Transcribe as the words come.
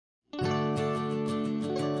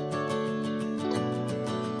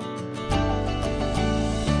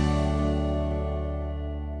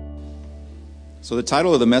So the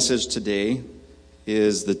title of the message today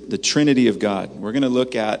is the Trinity of God. We're going to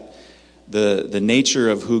look at the nature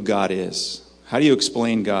of who God is. How do you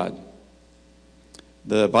explain God?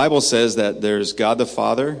 The Bible says that there's God the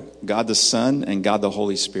Father, God the Son, and God the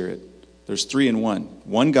Holy Spirit. There's three in one.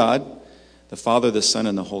 One God, the Father, the Son,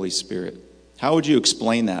 and the Holy Spirit. How would you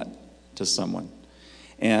explain that to someone?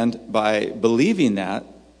 And by believing that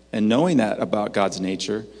and knowing that about God's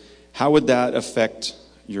nature, how would that affect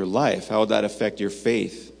your life? How would that affect your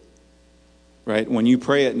faith? Right? When you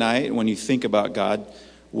pray at night, when you think about God,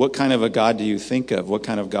 what kind of a God do you think of? What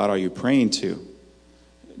kind of God are you praying to?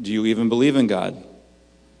 Do you even believe in God?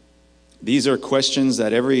 These are questions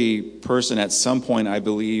that every person at some point, I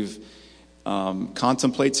believe,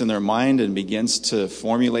 contemplates in their mind and begins to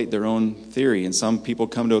formulate their own theory. And some people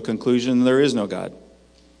come to a conclusion there is no God.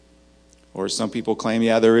 Or some people claim,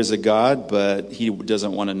 yeah, there is a God, but he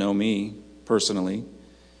doesn't want to know me personally.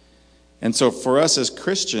 And so for us as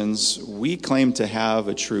Christians, we claim to have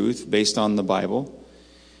a truth based on the Bible,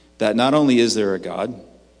 that not only is there a God,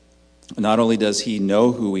 not only does he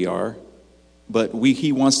know who we are, but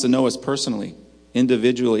he wants to know us personally,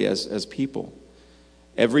 individually as people.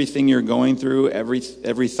 Everything you're going through, every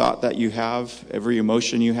thought that you have, every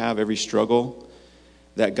emotion you have, every struggle,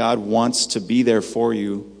 that God wants to be there for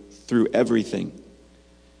you through everything.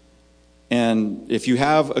 And if you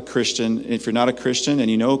have a Christian, if you're not a Christian and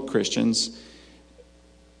you know Christians,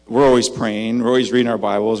 we're always praying, we're always reading our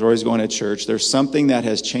Bibles, we're always going to church. There's something that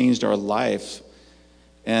has changed our life.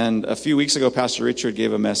 And a few weeks ago, Pastor Richard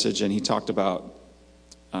gave a message, and he talked about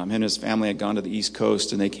him and his family had gone to the East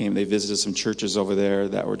Coast, and they visited some churches over there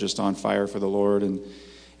that were just on fire for the Lord. And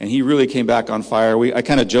he really came back on fire. I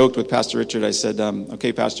kind of joked with Pastor Richard. I said,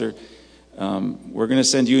 okay, Pastor, we're going to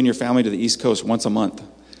send you and your family to the East Coast once a month.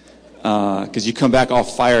 Because you come back all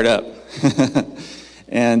fired up.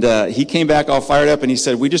 And he came back all fired up, and he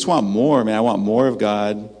said, we just want more, man. I want more of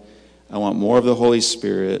God. I want more of the Holy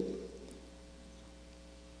Spirit.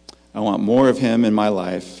 I want more of him in my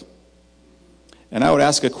life. And I would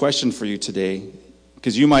ask a question for you today,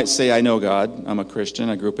 because you might say, I know God. I'm a Christian.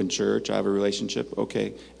 I grew up in church. I have a relationship.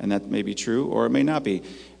 Okay, and that may be true, or it may not be.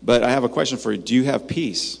 But I have a question for you. Do you have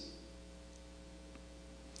peace?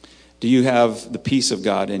 Do you have the peace of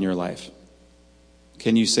God in your life?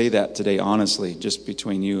 Can you say that today honestly, just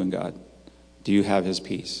between you and God? Do you have his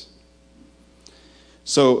peace?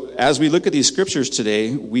 So as we look at these scriptures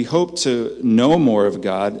today, we hope to know more of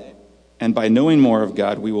God. And by knowing more of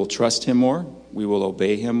God, we will trust him more. We will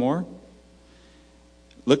obey him more.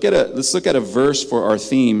 Let's look at a verse for our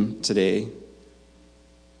theme today.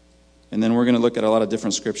 And then we're going to look at a lot of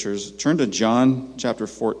different scriptures. Turn to John chapter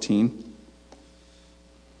 14.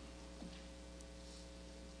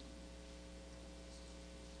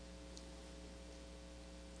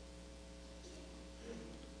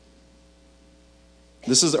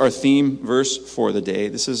 This is our theme verse for the day.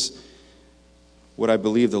 This is what I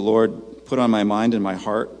believe the Lord put on my mind and my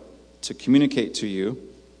heart to communicate to you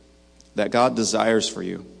that God desires for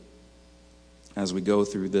you as we go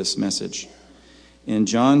through this message. In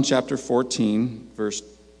John chapter 14, verse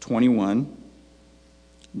 21,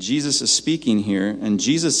 Jesus is speaking here, and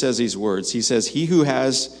Jesus says these words. He says, he who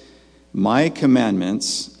has my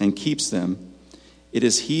commandments and keeps them, it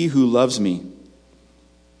is he who loves me.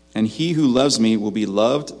 And he who loves me will be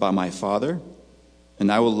loved by my Father,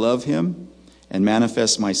 and I will love him and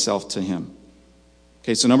manifest myself to him.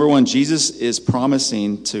 Okay, so number one, Jesus is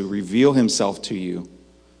promising to reveal himself to you.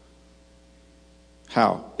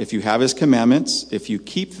 How? If you have his commandments, if you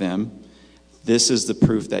keep them, this is the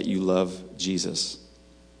proof that you love Jesus.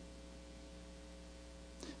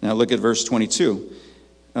 Now look at verse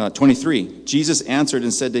 23. Jesus answered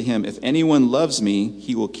and said to him, if anyone loves me,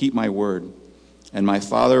 he will keep my word. And my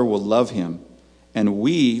Father will love him, and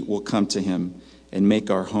we will come to him and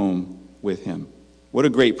make our home with him. What a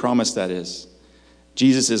great promise that is.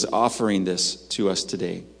 Jesus is offering this to us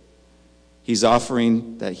today. He's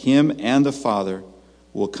offering that him and the Father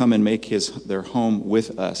will come and make their home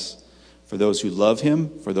with us, for those who love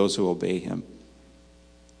him, for those who obey him.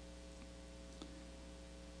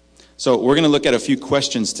 So we're going to look at a few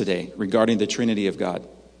questions today regarding the Trinity of God.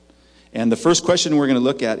 And the first question we're going to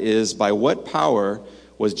look at is, by what power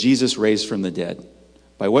was Jesus raised from the dead?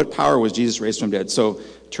 By what power was Jesus raised from the dead? So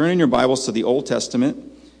turn in your Bibles to the Old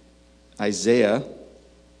Testament, Isaiah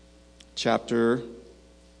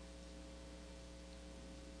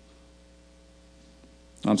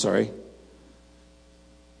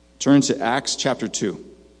Turn to Acts chapter 2.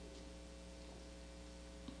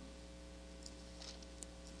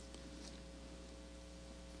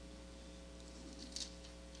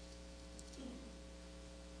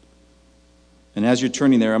 And as you're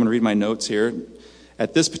turning there, I'm going to read my notes here.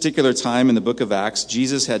 At this particular time in the book of Acts,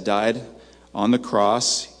 Jesus had died on the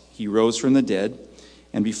cross. He rose from the dead.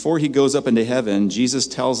 And before he goes up into heaven, Jesus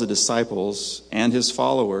tells the disciples and his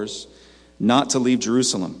followers not to leave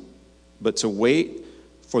Jerusalem, but to wait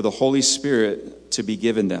for the Holy Spirit to be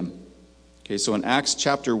given them. Okay, so in Acts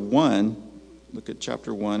chapter 1, look at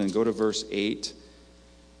chapter 1 and go to verse 8.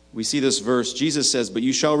 We see this verse. Jesus says, "But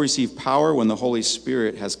you shall receive power when the Holy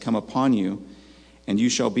Spirit has come upon you, and you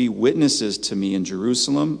shall be witnesses to me in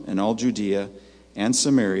Jerusalem and all Judea and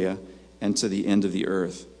Samaria and to the end of the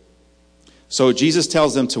earth." So Jesus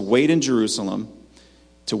tells them to wait in Jerusalem,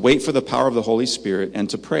 to wait for the power of the Holy Spirit, and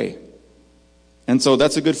to pray. And so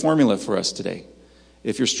that's a good formula for us today.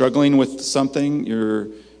 If you're struggling with something,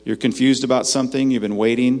 you're confused about something, you've been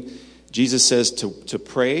waiting, Jesus says to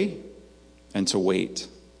pray and to wait.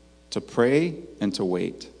 To pray and to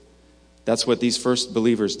wait. That's what these first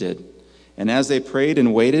believers did. And as they prayed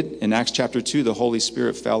and waited, in Acts chapter 2, the Holy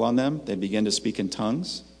Spirit fell on them. They began to speak in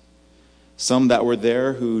tongues. Some that were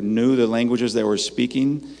there who knew the languages they were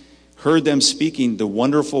speaking heard them speaking the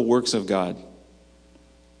wonderful works of God.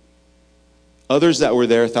 Others that were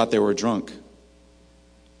there thought they were drunk.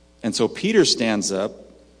 And so Peter stands up,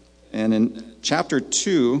 and in chapter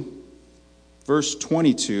 2, verse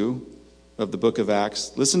 22 of the book of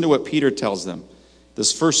Acts, listen to what Peter tells them.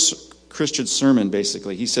 This first Christian sermon,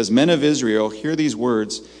 basically. He says, "Men of Israel, hear these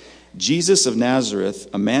words. Jesus of Nazareth,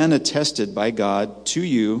 a man attested by God to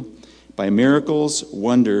you by miracles,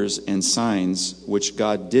 wonders, and signs, which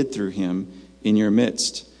God did through him in your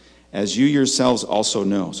midst, as you yourselves also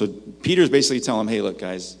know." So Peter's basically telling them, hey, look,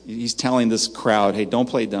 guys, he's telling this crowd, hey, don't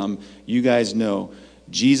play dumb. You guys know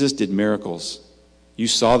Jesus did miracles. You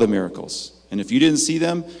saw the miracles. And if you didn't see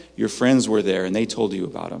them, your friends were there, and they told you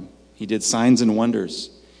about them. He did signs and wonders.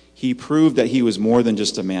 He proved that he was more than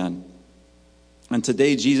just a man. And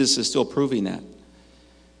today, Jesus is still proving that.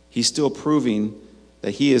 He's still proving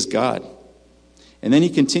that he is God. And then he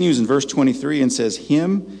continues in verse 23 and says,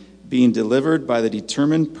 "Him being delivered by the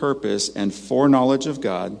determined purpose and foreknowledge of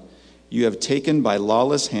God, you have taken by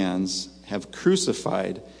lawless hands, have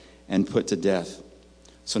crucified and put to death."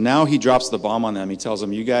 So now he drops the bomb on them. He tells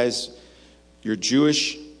them, you guys, you're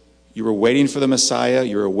Jewish. You were waiting for the Messiah.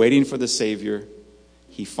 You were waiting for the Savior.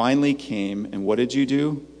 He finally came. And what did you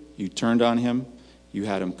do? You turned on him. You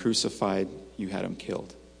had him crucified. You had him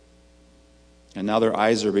killed. And now their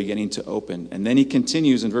eyes are beginning to open. And then he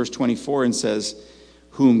continues in verse 24 and says,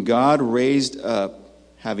 "Whom God raised up,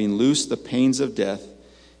 having loosed the pains of death,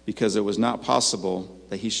 because it was not possible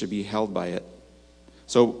that he should be held by it."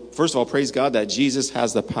 So, first of all, praise God that Jesus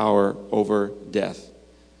has the power over death.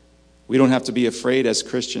 We don't have to be afraid as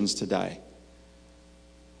Christians to die.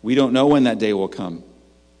 We don't know when that day will come.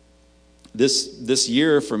 This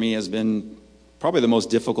year for me has been probably the most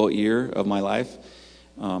difficult year of my life.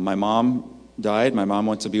 My mom died. My mom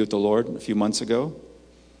went to be with the Lord a few months ago.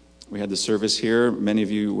 We had the service here. Many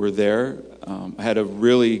of you were there. I had a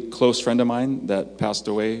really close friend of mine that passed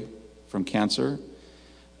away from cancer.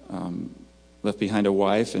 Left behind a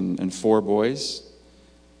wife and 4 boys.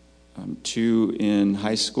 2 in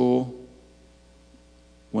high school,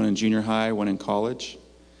 1 in junior high, 1 in college.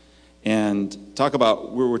 And we're talking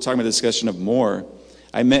about the discussion of more.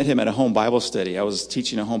 I met him at a home Bible study. I was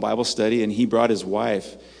teaching a home Bible study, and he brought his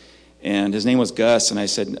wife. And his name was Gus, and I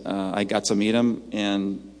said, I got to meet him,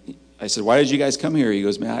 and I said, "Why did you guys come here?" He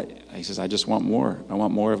goes, he says, "I just want more. I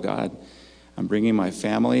want more of God. I'm bringing my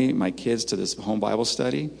family, my kids to this home Bible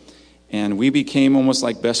study." And we became almost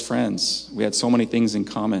like best friends. We had so many things in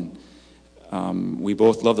common. We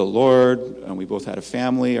both loved the Lord, and we both had a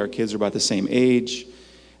family. Our kids are about the same age.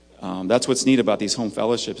 That's what's neat about these home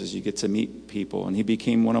fellowships is you get to meet people. And he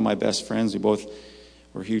became one of my best friends. We both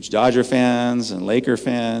were huge Dodger fans and Laker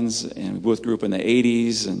fans, and we both grew up in the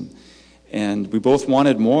 80s, and we both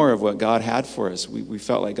wanted more of what God had for us. We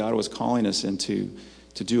felt like God was calling us to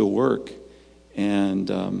do a work,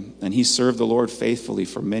 and he served the Lord faithfully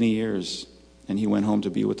for many years, and he went home to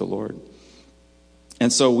be with the Lord.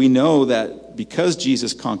 And so we know that because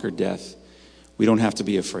Jesus conquered death, we don't have to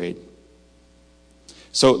be afraid.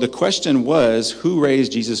 So the question was, who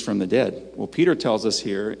raised Jesus from the dead? Well, Peter tells us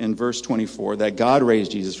here in verse 24 that God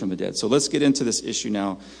raised Jesus from the dead. So let's get into this issue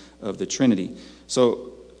now of the Trinity.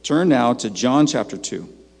 So turn now to John chapter 2.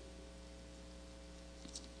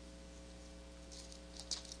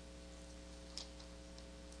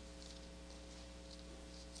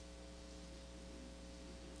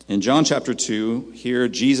 In John chapter 2, here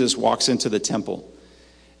Jesus walks into the temple.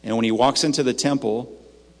 And when he walks into the temple,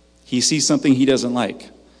 he sees something he doesn't like.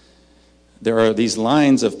 There are these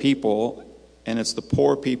lines of people, and it's the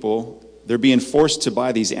poor people they're being forced to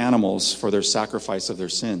buy these animals for their sacrifice of their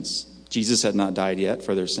sins. Jesus had not died yet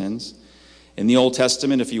for their sins. In the Old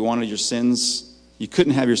Testament, if you wanted your sins, you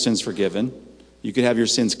couldn't have your sins forgiven. You could have your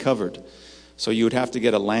sins covered. So you would have to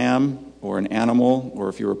get a lamb or an animal, or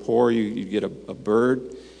if you were poor, you'd get a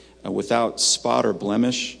bird without spot or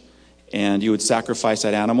blemish, and you would sacrifice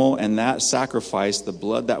that animal, and that sacrifice, the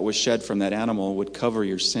blood that was shed from that animal, would cover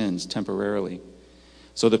your sins temporarily.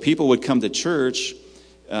 So the people would come to church.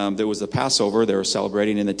 There was the Passover they were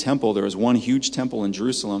celebrating in the temple. There was one huge temple in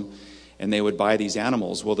Jerusalem, and they would buy these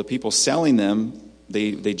animals. Well, the people selling them,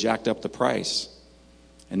 they jacked up the price.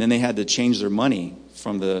 And then they had to change their money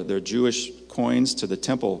from their Jewish coins to the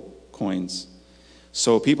temple coins.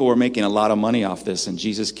 So people were making a lot of money off this, and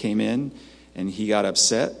Jesus came in, and he got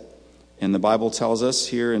upset. And the Bible tells us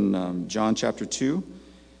here in John chapter 2,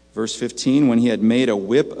 verse 15, when he had made a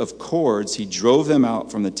whip of cords, he drove them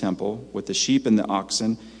out from the temple with the sheep and the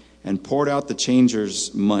oxen, and poured out the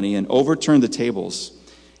changers' money, and overturned the tables.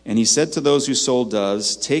 And he said to those who sold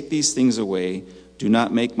doves, "Take these things away. Do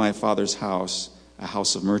not make my Father's house a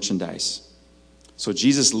house of merchandise." So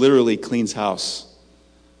Jesus literally cleans house,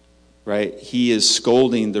 right? He is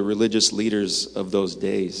scolding the religious leaders of those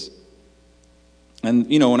days. And,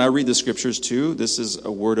 when I read the scriptures too, this is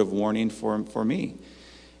a word of warning for me.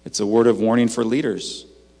 It's a word of warning for leaders,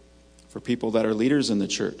 for people that are leaders in the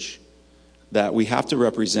church, that we have to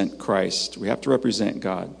represent Christ. We have to represent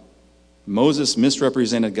God. Moses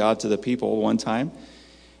misrepresented God to the people one time.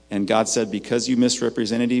 And God said, because you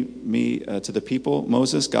misrepresented me to the people,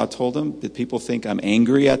 Moses, God told him, the people think I'm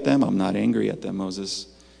angry at them. I'm not angry at them, Moses,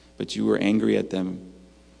 but you were angry at them.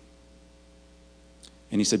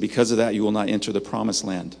 And he said, because of that, you will not enter the promised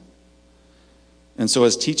land. And so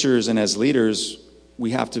as teachers and as leaders,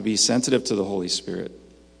 we have to be sensitive to the Holy Spirit.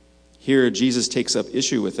 Here, Jesus takes up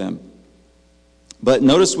issue with them. But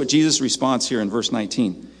notice what Jesus' response here in verse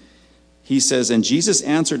 19. He says, and Jesus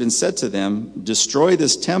answered and said to them, destroy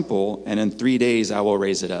this temple, and in 3 days I will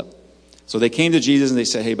raise it up. So they came to Jesus and they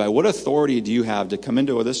said, hey, by what authority do you have to come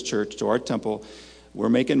into this church, to our temple? We're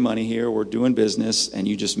making money here, we're doing business, and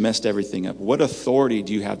you just messed everything up. What authority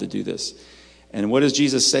do you have to do this? And what does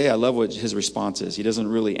Jesus say? I love what his response is. He doesn't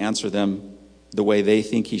really answer them the way they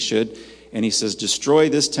think he should. And he says, destroy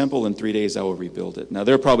this temple, in 3 days I will rebuild it. Now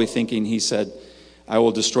they're probably thinking he said, I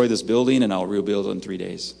will destroy this building and I'll rebuild it in 3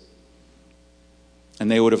 days. And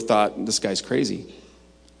they would have thought, this guy's crazy.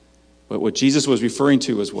 But what Jesus was referring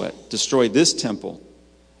to was what? Destroy this temple,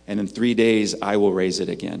 and in 3 days I will raise it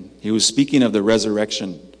again. He was speaking of the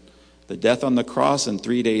resurrection, the death on the cross, and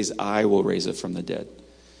 3 days I will raise it from the dead.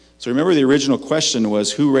 So remember, the original question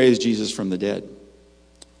was, who raised Jesus from the dead?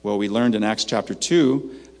 Well, we learned in Acts chapter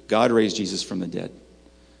 2, God raised Jesus from the dead.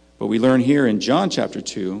 But we learn here in John chapter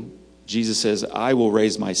 2, Jesus says, I will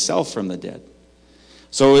raise myself from the dead.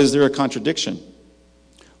 So is there a contradiction?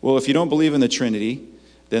 Well, if you don't believe in the Trinity,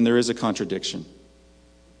 then there is a contradiction.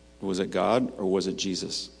 Was it God or was it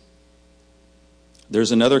Jesus?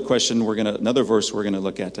 There's another question another verse we're going to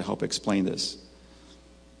look at to help explain this.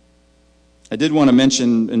 I did want to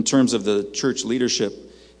mention, in terms of the church leadership,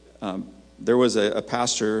 there was a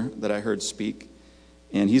pastor that I heard speak,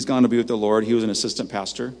 and he's gone to be with the Lord. He was an assistant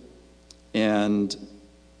pastor, and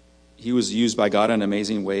he was used by God in an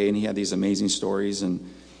amazing way, and he had these amazing stories,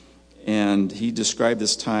 and he described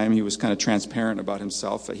this time. He was kind of transparent about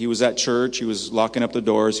himself. He was at church. He was locking up the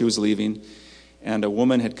doors. He was leaving. And a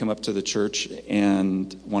woman had come up to the church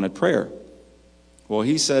and wanted prayer. Well,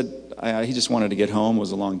 he said he just wanted to get home. It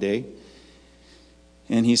was a long day.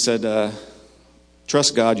 And he said,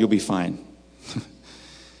 trust God, you'll be fine.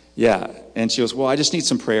 Yeah. And she goes, well, I just need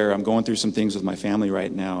some prayer. I'm going through some things with my family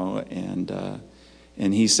right now.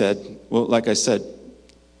 And he said, well, like I said,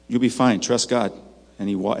 you'll be fine. Trust God. And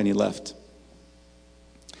he left.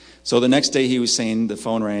 So the next day he was saying, the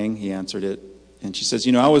phone rang, he answered it. And she says,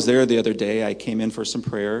 I was there the other day. I came in for some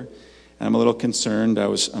prayer, and I'm a little concerned.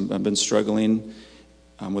 I've been struggling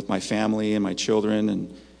with my family and my children.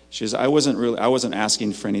 And she says, I wasn't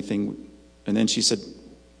asking for anything. And then she said,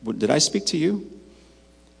 did I speak to you?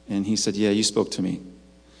 And he said, yeah, you spoke to me.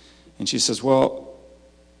 And she says, well,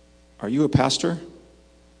 are you a pastor?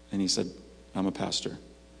 And he said, I'm a pastor.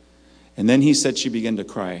 And then he said she began to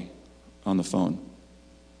cry on the phone.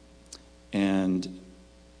 And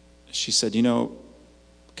she said,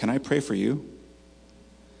 can I pray for you?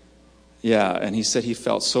 Yeah, and he said he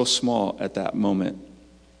felt so small at that moment.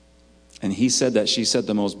 And he said that she said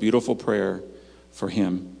the most beautiful prayer for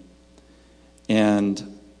him.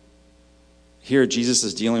 And here Jesus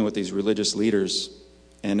is dealing with these religious leaders,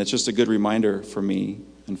 and it's just a good reminder for me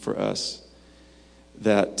and for us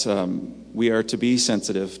that we are to be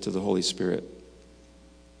sensitive to the Holy Spirit.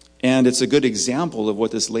 And it's a good example of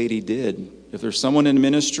what this lady did. If there's someone in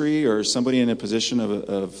ministry or somebody in a position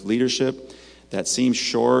of leadership that seems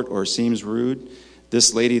short or seems rude,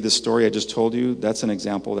 this lady, the story I just told you, that's an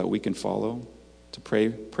example that we can follow. To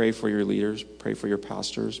pray for your leaders, pray for your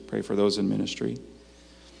pastors, pray for those in ministry.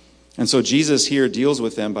 And so Jesus here deals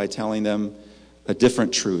with them by telling them a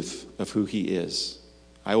different truth of who he is.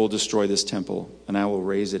 I will destroy this temple, and I will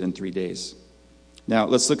raise it in 3 days. Now,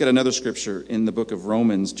 let's look at another scripture in the book of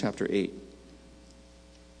Romans, chapter 8.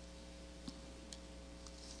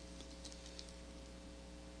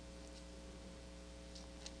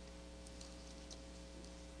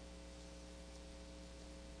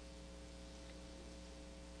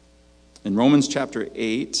 In Romans chapter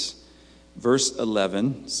 8, verse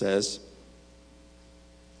 11 says,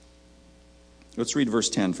 let's read verse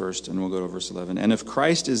 10 first, and we'll go to verse 11. And if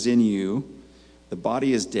Christ is in you, the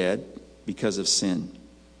body is dead because of sin,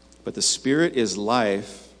 but the spirit is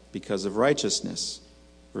life because of righteousness.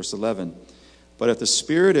 Verse 11. But if the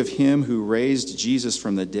spirit of him who raised Jesus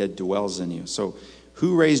from the dead dwells in you. So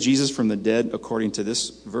who raised Jesus from the dead according to this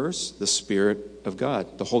verse? The Spirit of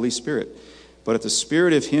God, the Holy Spirit. But if the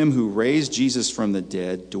spirit of him who raised Jesus from the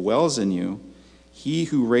dead dwells in you, he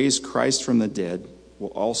who raised Christ from the dead will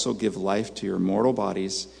also give life to your mortal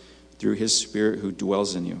bodies through his Spirit who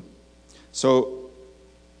dwells in you. So,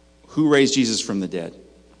 who raised Jesus from the dead?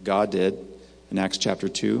 God did in Acts chapter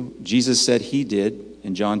 2. Jesus said he did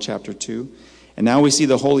in John chapter 2. And now we see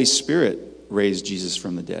the Holy Spirit raise Jesus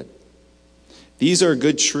from the dead. These are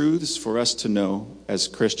good truths for us to know as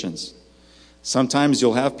Christians. Sometimes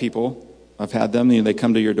you'll have people, I've had them, they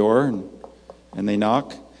come to your door and they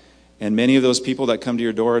knock. And many of those people that come to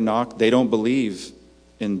your door and knock, they don't believe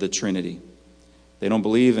in the Trinity. They don't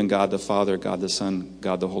believe in God the Father, God the Son,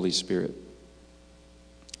 God the Holy Spirit.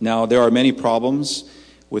 Now, there are many problems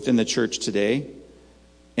within the church today.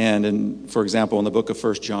 And for example, in the book of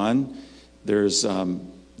 1 John, there's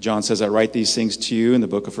John says, I write these things to you in the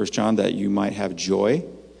book of 1 John that you might have joy.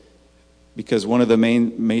 Because one of the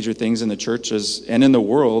major things in the church is, and in the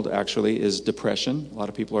world actually, is depression. A lot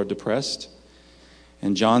of people are depressed.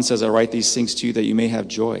 And John says, I write these things to you that you may have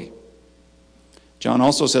joy. John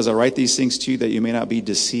also says, I write these things to you that you may not be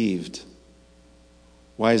deceived.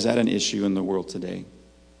 Why is that an issue in the world today?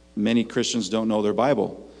 Many Christians don't know their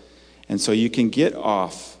Bible. And so you can get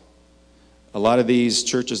off. A lot of these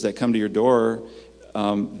churches that come to your door,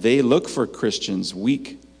 they look for Christians,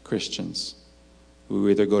 weak Christians, who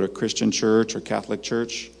either go to Christian church or Catholic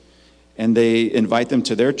church, and they invite them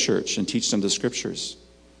to their church and teach them the scriptures.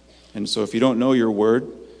 And so if you don't know your word,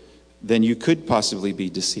 then you could possibly be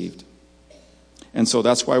deceived. And so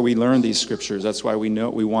that's why we learn these scriptures. That's why we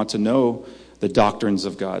want to know the doctrines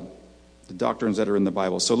of God, the doctrines that are in the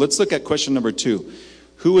Bible. So let's look at question number 2.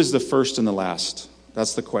 Who is the first and the last?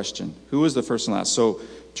 That's the question. Who is the first and last? So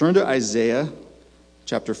turn to Isaiah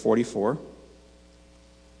chapter 44.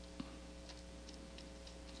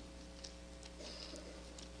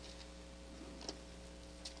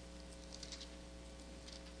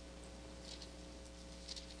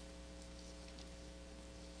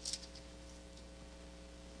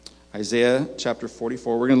 Isaiah chapter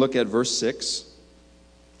 44, we're going to look at verse 6.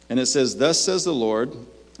 And it says, Thus says the Lord,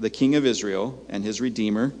 the King of Israel and his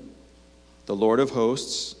Redeemer, the Lord of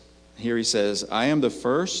hosts. Here he says, I am the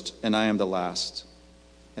first and I am the last,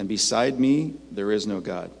 and beside me there is no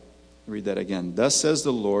God. Read that again. Thus says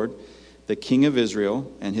the Lord, the King of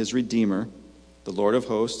Israel and his Redeemer, the Lord of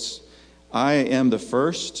hosts. I am the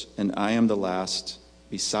first and I am the last.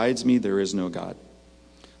 Besides me there is no God.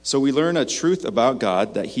 So we learn a truth about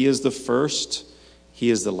God, that he is the first, he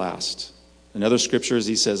is the last. In other scriptures,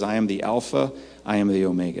 he says, I am the Alpha, I am the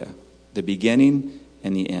Omega, the beginning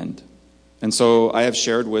and the end. And so I have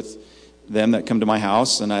shared with them that come to my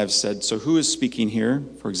house, and I have said, so who is speaking here?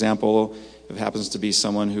 For example, if it happens to be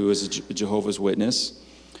someone who is a Jehovah's Witness,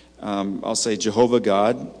 I'll say Jehovah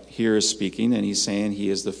God here is speaking, and he's saying he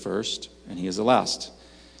is the first and he is the last.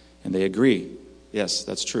 And they agree. Yes,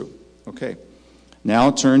 that's true. Okay.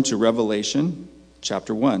 Now turn to Revelation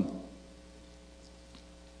chapter 1.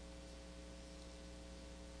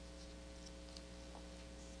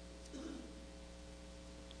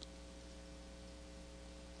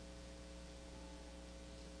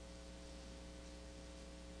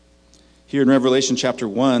 Here in Revelation chapter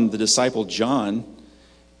 1, the disciple John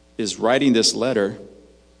is writing this letter.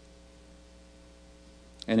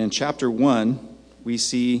 And in chapter 1, we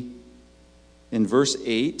see in verse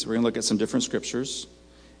 8, we're going to look at some different scriptures.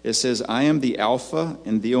 It says, I am the Alpha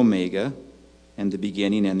and the Omega, and the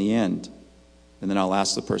beginning and the end. And then I'll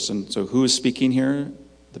ask the person, so who is speaking here?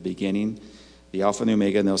 The beginning, the Alpha and the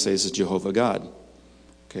Omega, and they'll say, this is Jehovah God.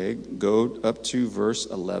 Okay, go up to verse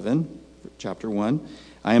 11, chapter 1.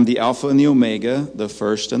 I am the Alpha and the Omega, the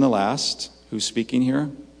first and the last. Who's speaking here?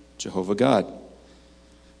 Jehovah God.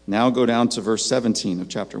 Now go down to verse 17 of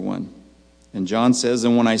chapter 1. And John says,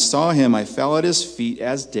 and when I saw him, I fell at his feet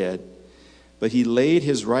as dead. But he laid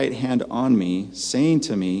his right hand on me, saying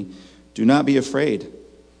to me, do not be afraid.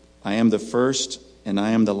 I am the first and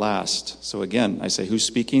I am the last. So again, I say, who's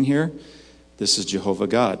speaking here? This is Jehovah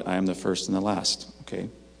God. I am the first and the last. Okay.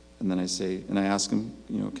 And then I say, and I ask him,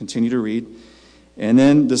 continue to read. And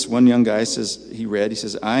then this one young guy says, he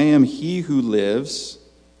says, I am he who lives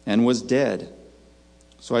and was dead.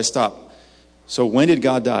 So I stop. So when did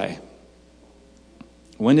God die?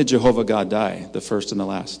 When did Jehovah God die? The first and the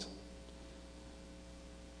last.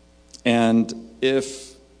 And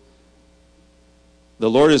if the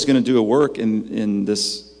Lord is going to do a work in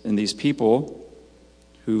these people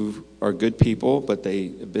who are good people, but they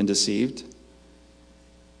have been deceived,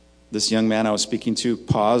 this young man I was speaking to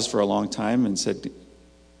paused for a long time and said,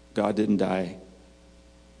 God didn't die.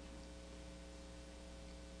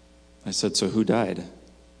 I said, so who died?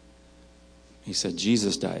 He said,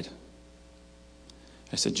 Jesus died.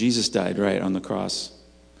 I said, Jesus died, right, on the cross.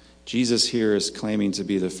 Jesus here is claiming to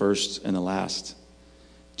be the first and the last.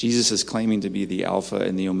 Jesus is claiming to be the Alpha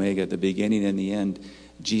and the Omega, the beginning and the end.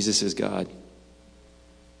 Jesus is God.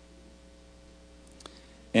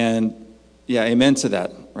 And yeah, amen to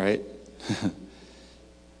that, right?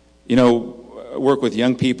 I work with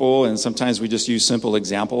young people, and sometimes we just use simple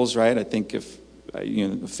examples, right? I think if,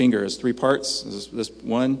 a finger is 3 parts. This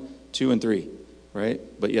 1, 2, and 3, right?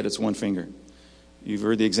 But yet it's one finger. You've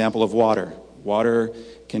heard the example of water. Water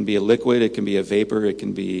can be a liquid, it can be a vapor, it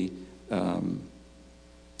can be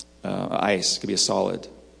ice, it can be a solid.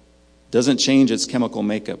 Doesn't change its chemical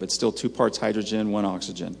makeup. It's still 2 parts hydrogen, 1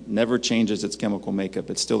 oxygen. Never changes its chemical makeup.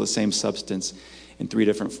 It's still the same substance in 3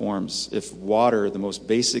 different forms. If water, the most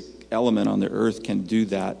basic element on the earth, can do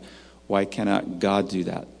that, why cannot God do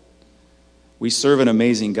that? We serve an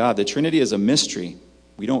amazing God. The Trinity is a mystery.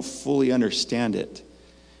 We don't fully understand it.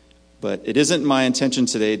 But it isn't my intention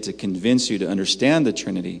today to convince you to understand the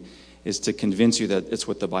Trinity. It's to convince you that it's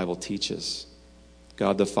what the Bible teaches.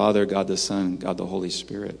 God the Father, God the Son, God the Holy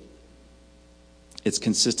Spirit. It's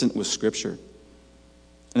consistent with Scripture.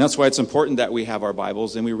 And that's why it's important that we have our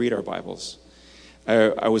Bibles and we read our Bibles.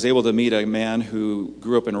 I was able to meet a man who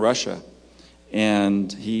grew up in Russia.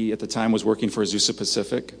 And he, at the time, was working for Azusa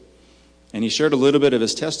Pacific. And he shared a little bit of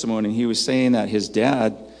his testimony. And he was saying that his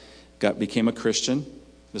dad became a Christian.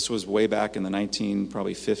 This was way back in the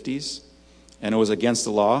 50s. And it was against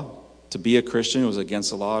the law to be a Christian. It was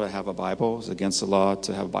against the law to have a Bible. It was against the law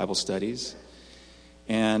to have Bible studies.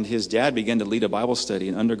 And his dad began to lead a Bible study,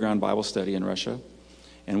 an underground Bible study in Russia,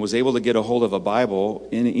 and was able to get a hold of a Bible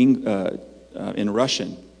in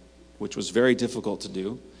Russian, which was very difficult to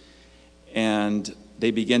do. And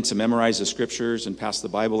they began to memorize the scriptures and pass the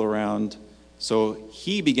Bible around. So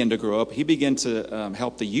he began to grow up. He began to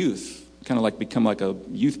help the youth, kind of like become like a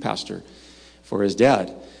youth pastor for his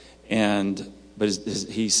dad. But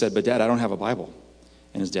he said, but Dad, I don't have a Bible.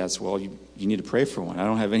 And his dad said, well, you need to pray for one. I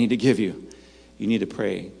don't have any to give you. You need to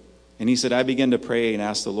pray. And he said, I began to pray and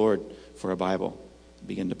ask the Lord for a Bible. I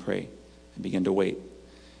began to pray. I began to wait.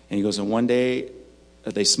 And he goes, and one day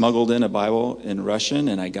they smuggled in a Bible in Russian,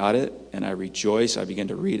 and I got it, and I rejoiced. I began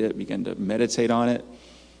to read it, began to meditate on it,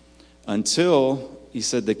 until, he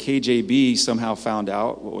said, the KGB somehow found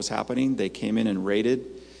out what was happening. They came in and raided,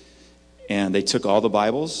 and they took all the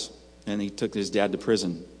Bibles, and he took his dad to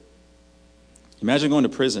prison. Imagine going to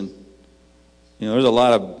prison. There's a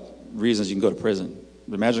lot of reasons you can go to prison.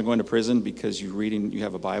 But imagine going to prison because you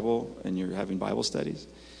have a Bible and you're having Bible studies.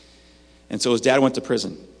 And so his dad went to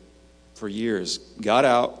prison for years, got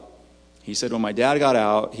out. He said when my dad got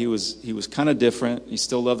out, he was kind of different. He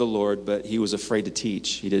still loved the Lord, but he was afraid to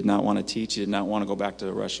teach. He did not want to teach. He did not want to go back to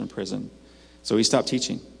a Russian prison. So he stopped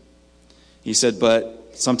teaching. He said,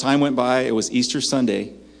 but some time went by. It was Easter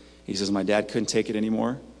Sunday. He says, my dad couldn't take it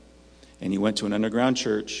anymore. And he went to an underground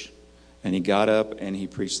church, and he got up and he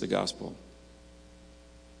preached the gospel.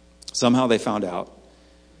 Somehow they found out,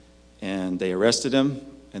 and they arrested him,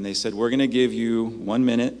 and they said, we're going to give you 1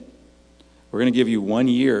 minute. We're going to give you 1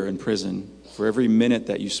 year in prison for every minute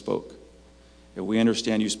that you spoke. If we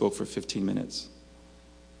understand you spoke for 15 minutes.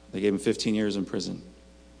 They gave him 15 years in prison.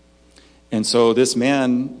 And so this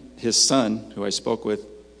man, his son, who I spoke with,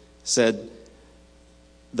 said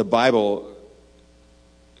the Bible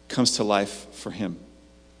comes to life for him.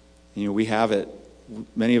 We have it.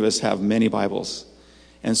 Many of us have many Bibles.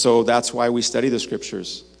 And so that's why we study the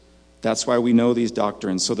scriptures. That's why we know these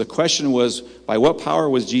doctrines. So the question was, by what power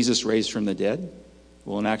was Jesus raised from the dead?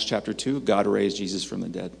 Well, in Acts chapter 2, God raised Jesus from the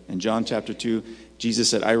dead. In John chapter 2, Jesus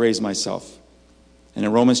said, I raised myself. And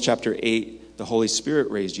in Romans chapter 8, the Holy Spirit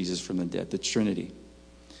raised Jesus from the dead, the Trinity.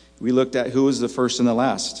 We looked at who was the first and the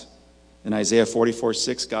last. In Isaiah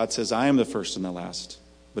 44:6, God says, I am the first and the last.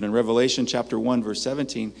 But in Revelation chapter 1, verse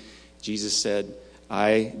 17, Jesus said,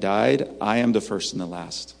 I died, I am the first and the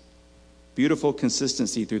last. Beautiful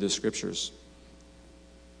consistency through the scriptures.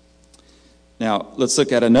 Now, let's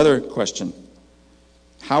look at another question.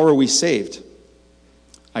 How are we saved?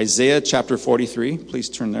 Isaiah chapter 43, please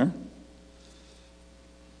turn there.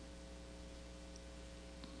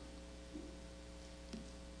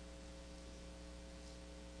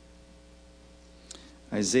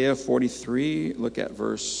 Isaiah 43, look at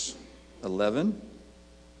verse 11.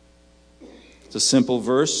 It's a simple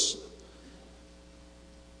verse.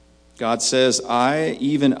 God says, I,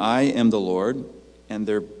 even I, am the Lord,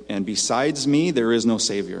 and besides me there is no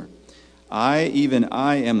Savior. I, even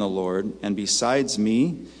I, am the Lord, and besides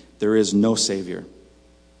me there is no Savior.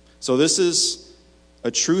 So this is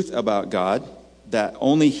a truth about God, that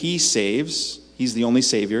only He saves. He's the only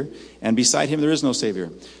Savior, and beside Him there is no Savior.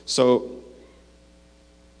 So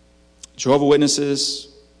Jehovah's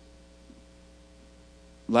Witnesses,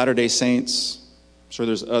 Latter-day Saints, I'm sure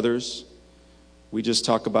there's others. We just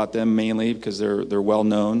talk about them mainly because they're well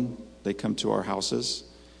known. They come to our houses.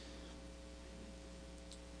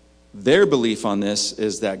 Their belief on this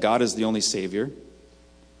is that God is the only Savior,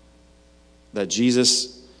 that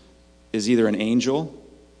Jesus is either an angel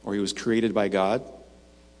or He was created by God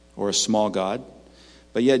or a small God.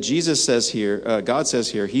 But yet Jesus says here, God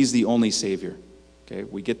says here, He's the only Savior. Okay,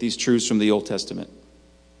 we get these truths from the Old Testament.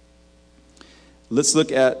 Let's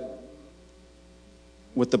look at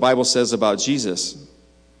what the Bible says about Jesus.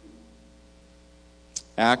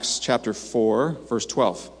 Acts chapter 4, verse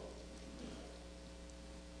 12.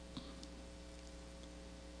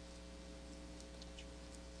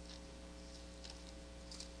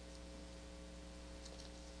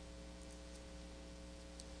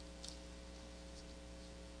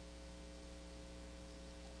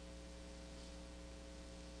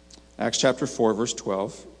 Acts chapter 4, verse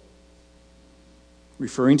 12.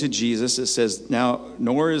 Referring to Jesus, it says, Now,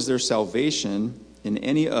 nor is there salvation in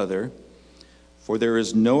any other, for there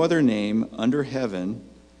is no other name under heaven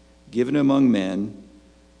given among men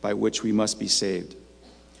by which we must be saved.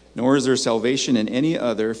 Nor is there salvation in any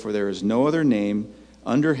other, for there is no other name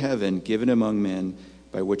under heaven given among men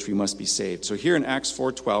by which we must be saved. So here in Acts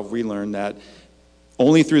 4:12, we learn that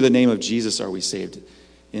only through the name of Jesus are we saved.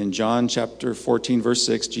 In John chapter 14, verse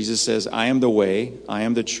 6, Jesus says, I am the way, I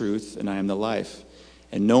am the truth, and I am the life.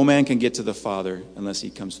 And no man can get to the Father unless He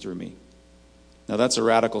comes through me. Now that's a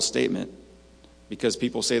radical statement, because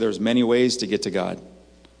people say there's many ways to get to God.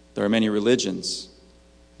 There are many religions,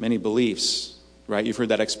 many beliefs, right? You've heard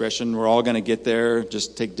that expression, we're all going to get there,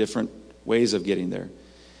 just take different ways of getting there.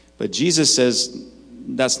 But Jesus says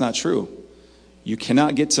that's not true. You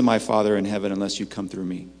cannot get to my Father in heaven unless you come through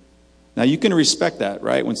me. Now, you can respect that,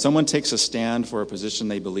 right? When someone takes a stand for a position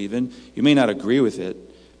they believe in, you may not agree with it,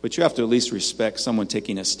 but you have to at least respect someone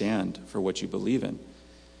taking a stand for what you believe in.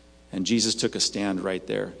 And Jesus took a stand right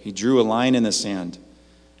there. He drew a line in the sand,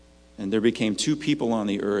 and there became two people on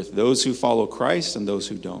the earth, those who follow Christ and those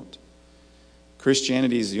who don't.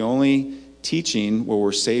 Christianity is the only teaching where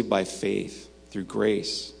we're saved by faith, through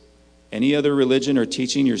grace. Any other religion or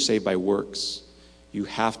teaching, you're saved by works. You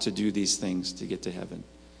have to do these things to get to heaven.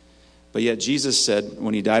 But yet Jesus said,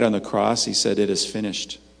 when He died on the cross, He said, it is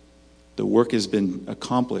finished. The work has been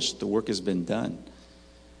accomplished. The work has been done.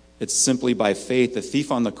 It's simply by faith. The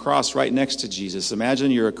thief on the cross right next to Jesus.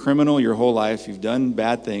 Imagine you're a criminal your whole life. You've done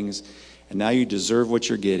bad things, and now you deserve what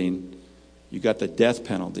you're getting. You got the death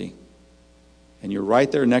penalty. And you're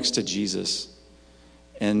right there next to Jesus.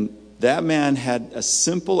 And that man had a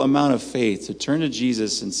simple amount of faith to turn to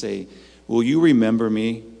Jesus and say, will you remember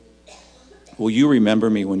me? Will you remember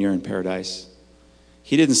me when you're in paradise?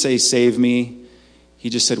 He didn't say, save me. He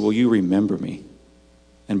just said, will you remember me?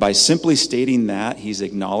 And by simply stating that, he's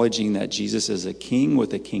acknowledging that Jesus is a king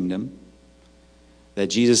with a kingdom, that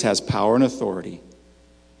Jesus has power and authority,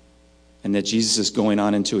 and that Jesus is going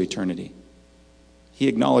on into eternity. He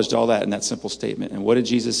acknowledged all that in that simple statement. And what did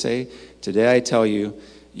Jesus say? Today I tell you,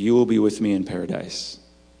 you will be with me in paradise.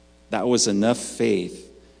 That was enough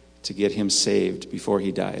faith to get him saved before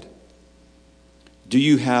he died. Do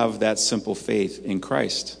you have that simple faith in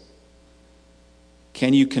Christ?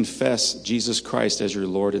 Can you confess Jesus Christ as your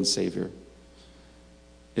Lord and Savior?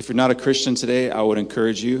 If you're not a Christian today, I would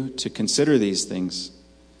encourage you to consider these things.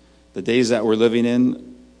 The days that we're living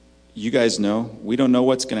in, you guys know, we don't know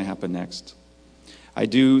what's going to happen next. I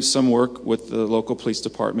do some work with the local police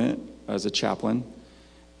department as a chaplain,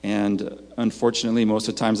 and unfortunately, most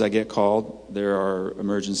of the times I get called, there are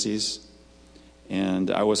emergencies.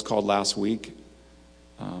 And I was called last week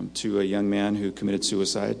to a young man who committed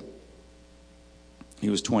suicide. He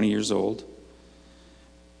was 20 years old.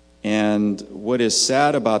 And what is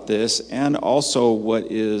sad about this, and also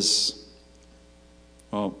what is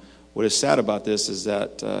sad about this is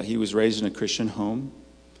that he was raised in a Christian home.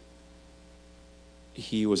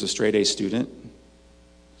 He was a straight A student. He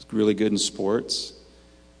was really good in sports.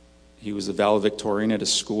 He was a valedictorian at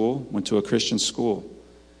his school, went to a Christian school.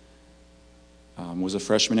 Was a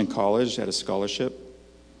freshman in college, had a scholarship.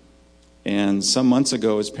 And some months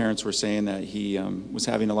ago, his parents were saying that he was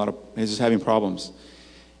having problems.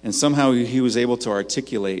 And somehow he was able to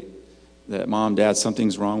articulate that, Mom, Dad,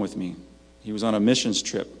 something's wrong with me. He was on a missions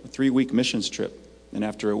trip, a 3-week missions trip. And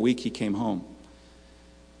after a week, he came home.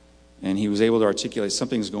 And he was able to articulate,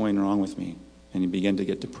 something's going wrong with me. And he began to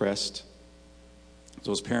get depressed.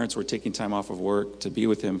 So his parents were taking time off of work to be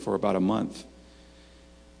with him for about a month.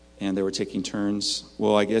 And they were taking turns.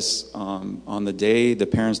 Well, I guess on the day the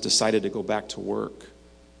parents decided to go back to work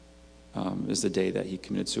is the day that he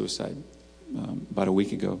committed suicide, about a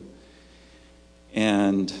week ago.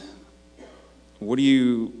 And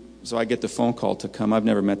so I get the phone call to come. I've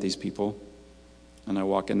never met these people. And I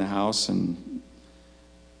walk in the house, and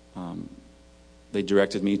they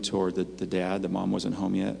directed me toward the dad. The mom wasn't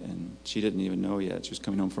home yet, and she didn't even know yet. She was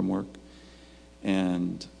coming home from work.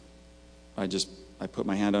 And I put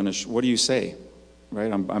my hand on his what do you say?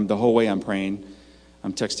 Right? I'm the whole way I'm praying.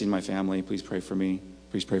 I'm texting my family, please pray for me.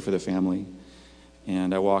 Please pray for the family.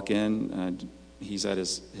 And I walk in, he's at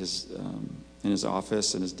his in his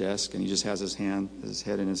office and his desk, and he just has his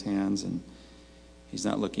head in his hands, and he's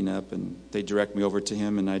not looking up, and they direct me over to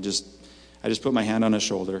him, and I just put my hand on his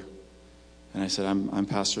shoulder, and I said, I'm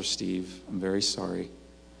Pastor Steve. I'm very sorry.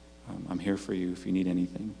 I'm here for you if you need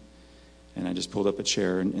anything. And I just pulled up a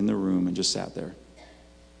chair in the room and just sat there.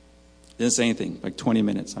 Didn't say anything, like 20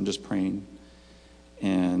 minutes. I'm just praying.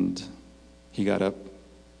 And he got up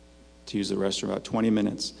to use the restroom about 20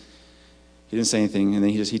 minutes. He didn't say anything, and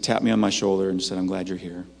then he tapped me on my shoulder and just said, I'm glad you're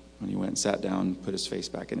here. And he went and sat down, put his face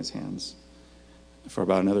back in his hands for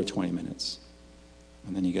about another 20 minutes.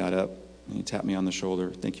 And then he got up and he tapped me on the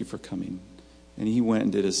shoulder, thank you for coming. And he went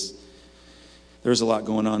and did his, there was a lot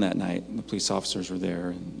going on that night. The police officers were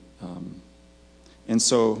there. And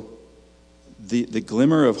so the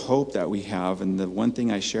glimmer of hope that we have, and the one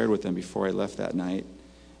thing I shared with them before I left that night,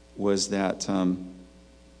 was that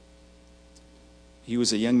he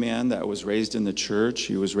was a young man that was raised in the church.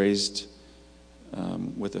 He was raised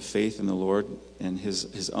with a faith in the Lord, and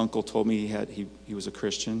his uncle told me he was a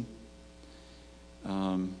Christian.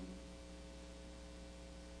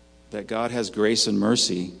 That God has grace and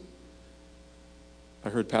mercy. I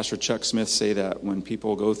heard Pastor Chuck Smith say that when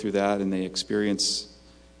people go through that and they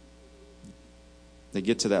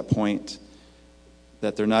get to that point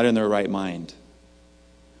that they're not in their right mind.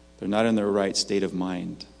 They're not in their right state of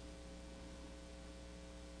mind.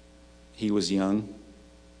 He was young.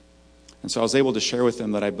 And so I was able to share with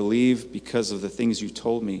them that I believe, because of the things you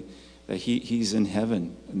told me, that he's in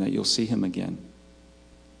heaven and that you'll see him again.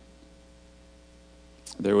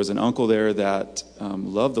 There was an uncle there that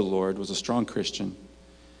loved the Lord, was a strong Christian,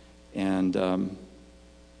 and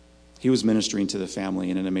he was ministering to the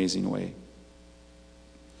family in an amazing way.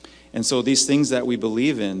 And so these things that we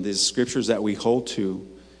believe in, these scriptures that we hold to,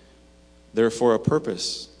 they're for a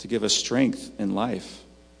purpose, to give us strength in life,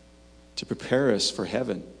 to prepare us for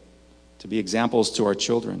heaven, to be examples to our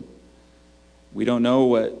children. We don't know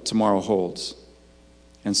what tomorrow holds,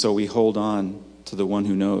 and so we hold on to the one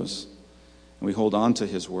who knows, and we hold on to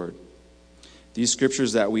his word. These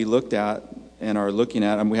scriptures that we looked at and are looking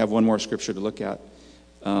at, and we have one more scripture to look at,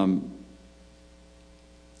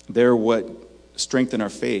 they're what strengthen our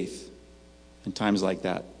faith in times like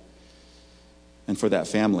that and for that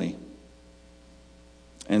family.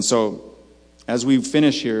 And so as we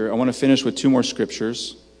finish here, I want to finish with two more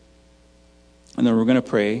scriptures, and then we're going to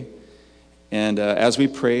pray. And as we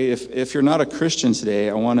pray, if you're not a Christian today,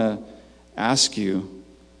 I want to ask you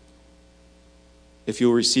if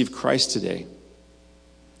you'll receive Christ today,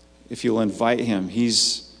 if you'll invite him.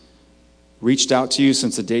 He's reached out to you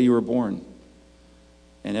since the day you were born.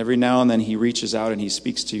 And every now and then he reaches out and he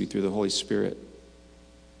speaks to you through the Holy Spirit.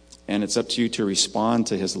 And it's up to you to respond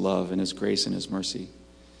to his love and his grace and his mercy.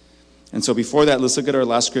 And so before that, let's look at our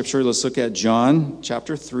last scripture. Let's look at John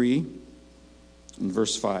chapter 3 and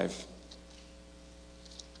verse 5.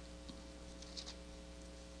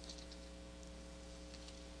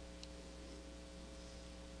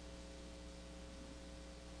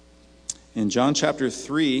 In John chapter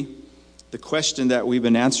 3, the question that we've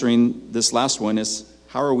been answering this last one is,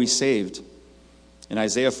 how are we saved? In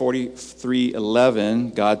Isaiah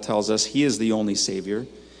 43:11, God tells us he is the only Savior.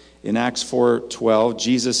 In Acts 4:12,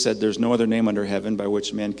 Jesus said there's no other name under heaven by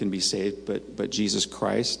which men can be saved but Jesus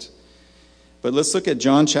Christ. But let's look at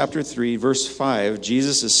John chapter 3, verse 5.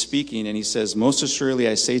 Jesus is speaking, and he says, most assuredly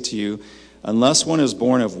I say to you, unless one is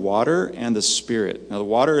born of water and the Spirit. Now, the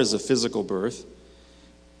water is a physical birth,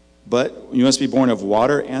 but you must be born of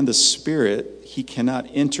water and the Spirit. He cannot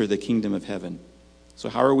enter the kingdom of heaven. So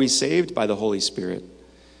how are we saved? By the Holy Spirit.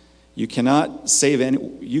 You cannot save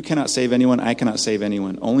anyone. I cannot save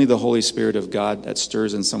anyone. Only the Holy Spirit of God that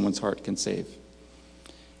stirs in someone's heart can save.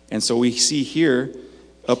 And so we see here,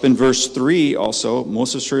 up in verse 3 also,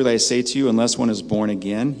 most assuredly I say to you, unless one is born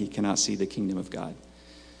again, he cannot see the kingdom of God.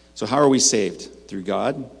 So how are we saved? Through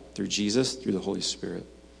God, through Jesus, through the Holy Spirit.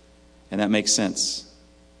 And that makes sense.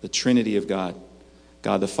 The Trinity of God.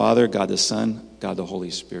 God the Father, God the Son, God the Holy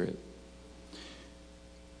Spirit.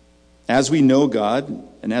 As we know God,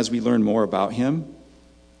 and as we learn more about him,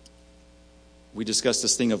 we discuss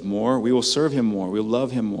this thing of more. We will serve him more. We'll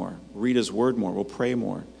love him more. Read his word more. We'll pray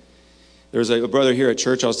more. There's a brother here at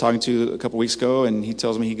church I was talking to a couple weeks ago, and he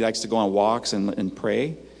tells me he likes to go on walks and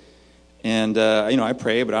pray. And I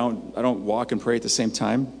pray, but I don't walk and pray at the same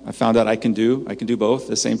time. I found out I can do both at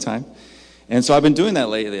the same time. And so I've been doing that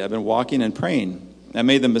lately. I've been walking and praying. I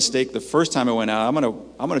made the mistake the first time I went out. I'm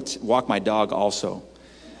gonna walk my dog also.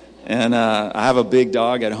 And I have a big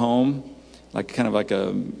dog at home, kind of like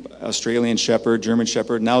a Australian Shepherd, German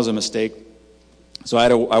Shepherd. And that was a mistake. So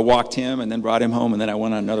I walked him and then brought him home, and then I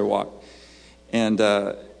went on another walk. And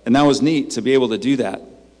that was neat to be able to do that,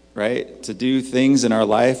 right? To do things in our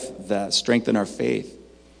life that strengthen our faith.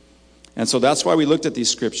 And so that's why we looked at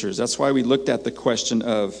these scriptures. That's why we looked at the question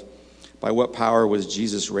of, by what power was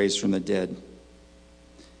Jesus raised from the dead?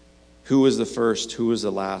 Who was the first? Who was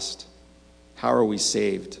the last? How are we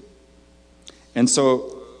saved? And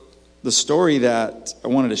so the story that I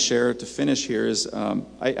wanted to share to finish here is, I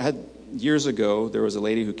had years ago, there was a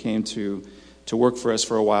lady who came to work for us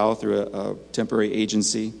for a while through a temporary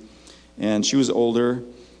agency. And she was older,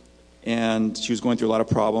 and she was going through a lot of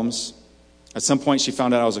problems. At some point, she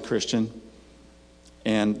found out I was a Christian.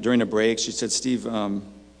 And during a break, she said, Steve,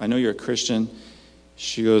 I know you're a Christian.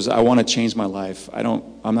 She goes, I want to change my life.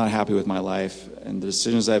 I'm not happy with my life. And the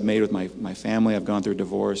decisions I've made with my family, I've gone through a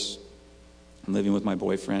divorce. I'm living with my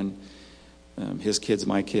boyfriend, his kids,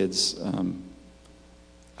 my kids.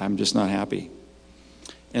 I'm just not happy.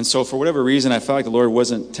 And so for whatever reason, I felt like the Lord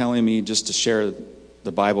wasn't telling me just to share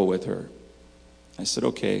the Bible with her. I said,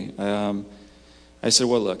 okay. I said,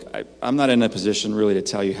 well, look, I'm not in a position really to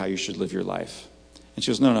tell you how you should live your life. And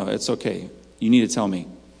she goes, no, it's okay. You need to tell me.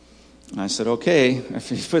 And I said, okay,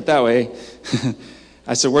 if you put it that way.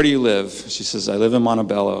 I said, where do you live? She says, I live in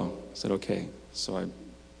Montebello. I said, okay. So I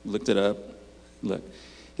looked it up. Look,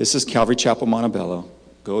 this is Calvary Chapel, Montebello.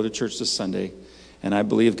 Go to church this Sunday, and I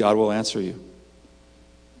believe God will answer you.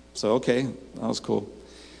 So, okay, that was cool.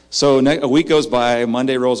 So a week goes by,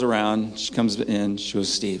 Monday rolls around, she comes in, she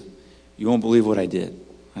goes, Steve, you won't believe what I did.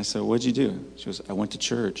 I said, what'd you do? She goes, I went to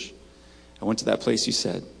church. I went to that place you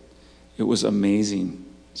said. It was amazing.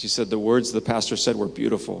 She said the words the pastor said were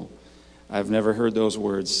beautiful. I've never heard those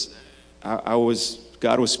words. God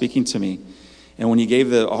was speaking to me. And when he gave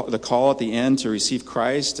the call at the end to receive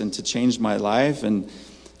Christ and to change my life, and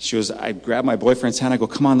she goes, I grabbed my boyfriend's hand, I go,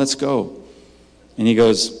 come on, let's go. And he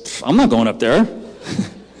goes, I'm not going up there. And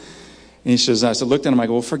he says, I looked at him, I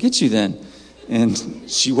go, well, forget you then. And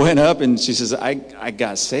she went up and she says, I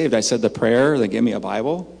got saved. I said the prayer, they gave me a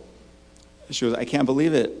Bible. She goes, I can't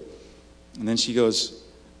believe it. And then she goes,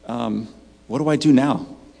 what do I do now?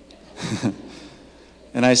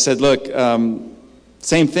 And I said, look,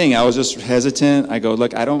 same thing. I was just hesitant. I go,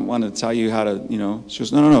 look, I don't want to tell you how to, She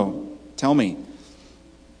goes, no, tell me.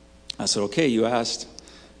 I said, okay, you asked.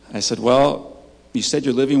 I said, well, you said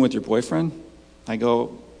you're living with your boyfriend? I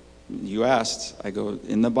go, you asked. I go,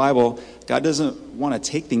 in the Bible, God doesn't want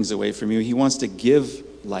to take things away from you. He wants to give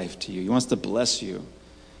life to you. He wants to bless you.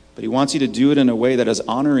 But he wants you to do it in a way that is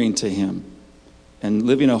honoring to him. And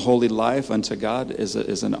living a holy life unto God is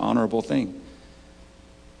an honorable thing.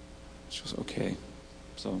 She goes, okay.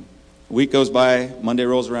 So a week goes by, Monday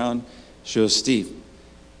rolls around. She goes, Steve,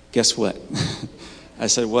 guess what? I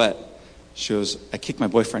said, what? She goes, I kicked my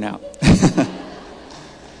boyfriend out.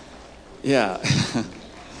 Yeah.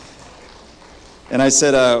 And I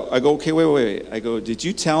said, I go, okay, wait. I go, did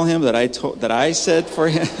you tell him that I said for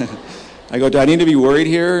him? I go, do I need to be worried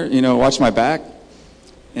here? Watch my back.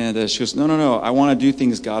 And she goes, no, I want to do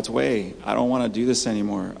things God's way. I don't want to do this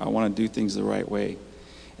anymore. I want to do things the right way.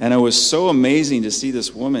 And it was so amazing to see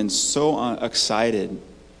this woman so excited.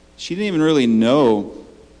 She didn't even really know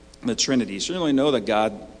the Trinity. She didn't really know the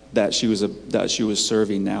God that she was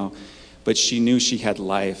serving now. But she knew she had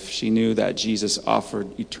life. She knew that Jesus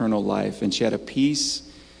offered eternal life. And she had a peace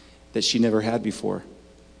that she never had before.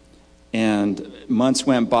 And months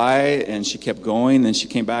went by, and she kept going. Then she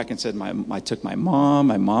came back and said, I took my mom.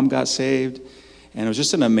 My mom got saved. And it was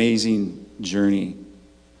just an amazing journey.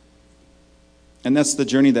 And that's the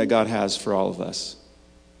journey that God has for all of us.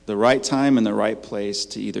 The right time and the right place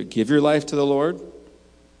to either give your life to the Lord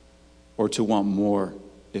or to want more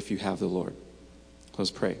if you have the Lord.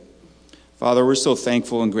 Let's pray. Father, we're so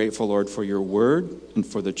thankful and grateful, Lord, for your word and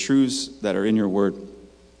for the truths that are in your word.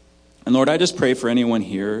 And Lord, I just pray for anyone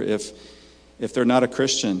here, if they're not a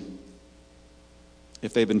Christian,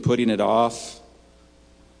 if they've been putting it off,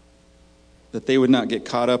 that they would not get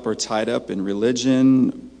caught up or tied up in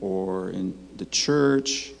religion or in the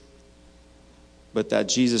church, but that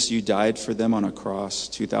Jesus, you died for them on a cross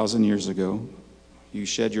 2,000 years ago. You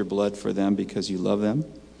shed your blood for them because you love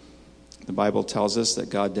them. The Bible tells us that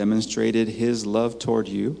God demonstrated his love toward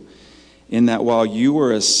you in that while you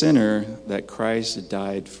were a sinner, that Christ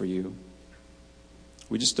died for you.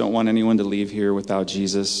 We just don't want anyone to leave here without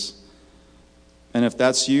Jesus. And if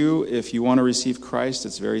that's you, if you want to receive Christ,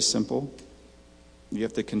 it's very simple. You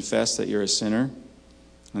have to confess that you're a sinner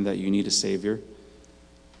and that you need a Savior.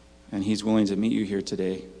 And he's willing to meet you here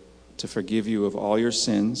today to forgive you of all your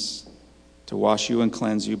sins, to wash you and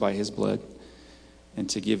cleanse you by his blood, and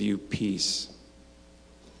to give you peace.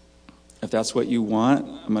 If that's what you want,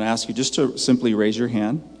 I'm going to ask you just to simply raise your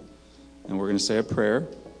hand, and we're going to say a prayer,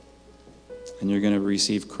 and you're going to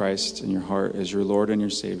receive Christ in your heart as your Lord and your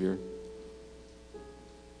Savior.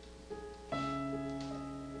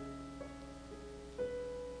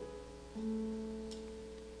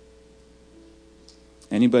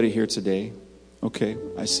 Anybody here today? Okay,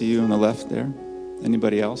 I see you on the left there.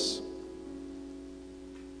 Anybody else?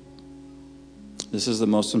 This is the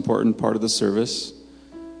most important part of the service.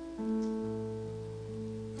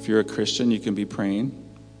 If you're a Christian, you can be praying.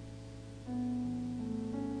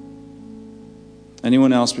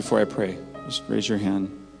 Anyone else before I pray? Just raise your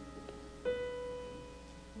hand.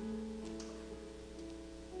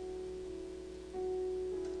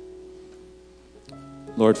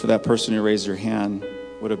 Lord, for that person who raised their hand,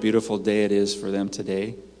 what a beautiful day it is for them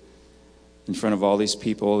today. In front of all these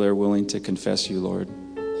people, they're willing to confess you, Lord,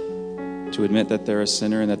 to admit that they're a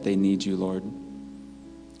sinner and that they need you, Lord.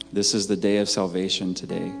 This is the day of salvation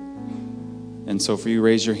today. And so for you,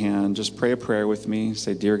 raise your hand. Just pray a prayer with me.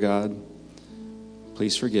 Say, Dear God,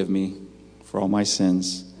 please forgive me for all my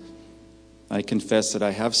sins. I confess that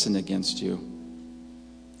I have sinned against you.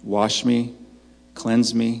 Wash me,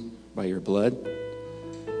 cleanse me by your blood.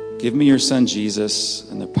 Give me your Son,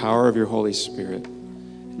 Jesus, and the power of your Holy Spirit.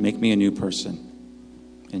 Make me a new person.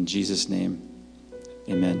 In Jesus' name,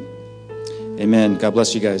 amen. Amen. God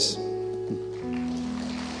bless you guys.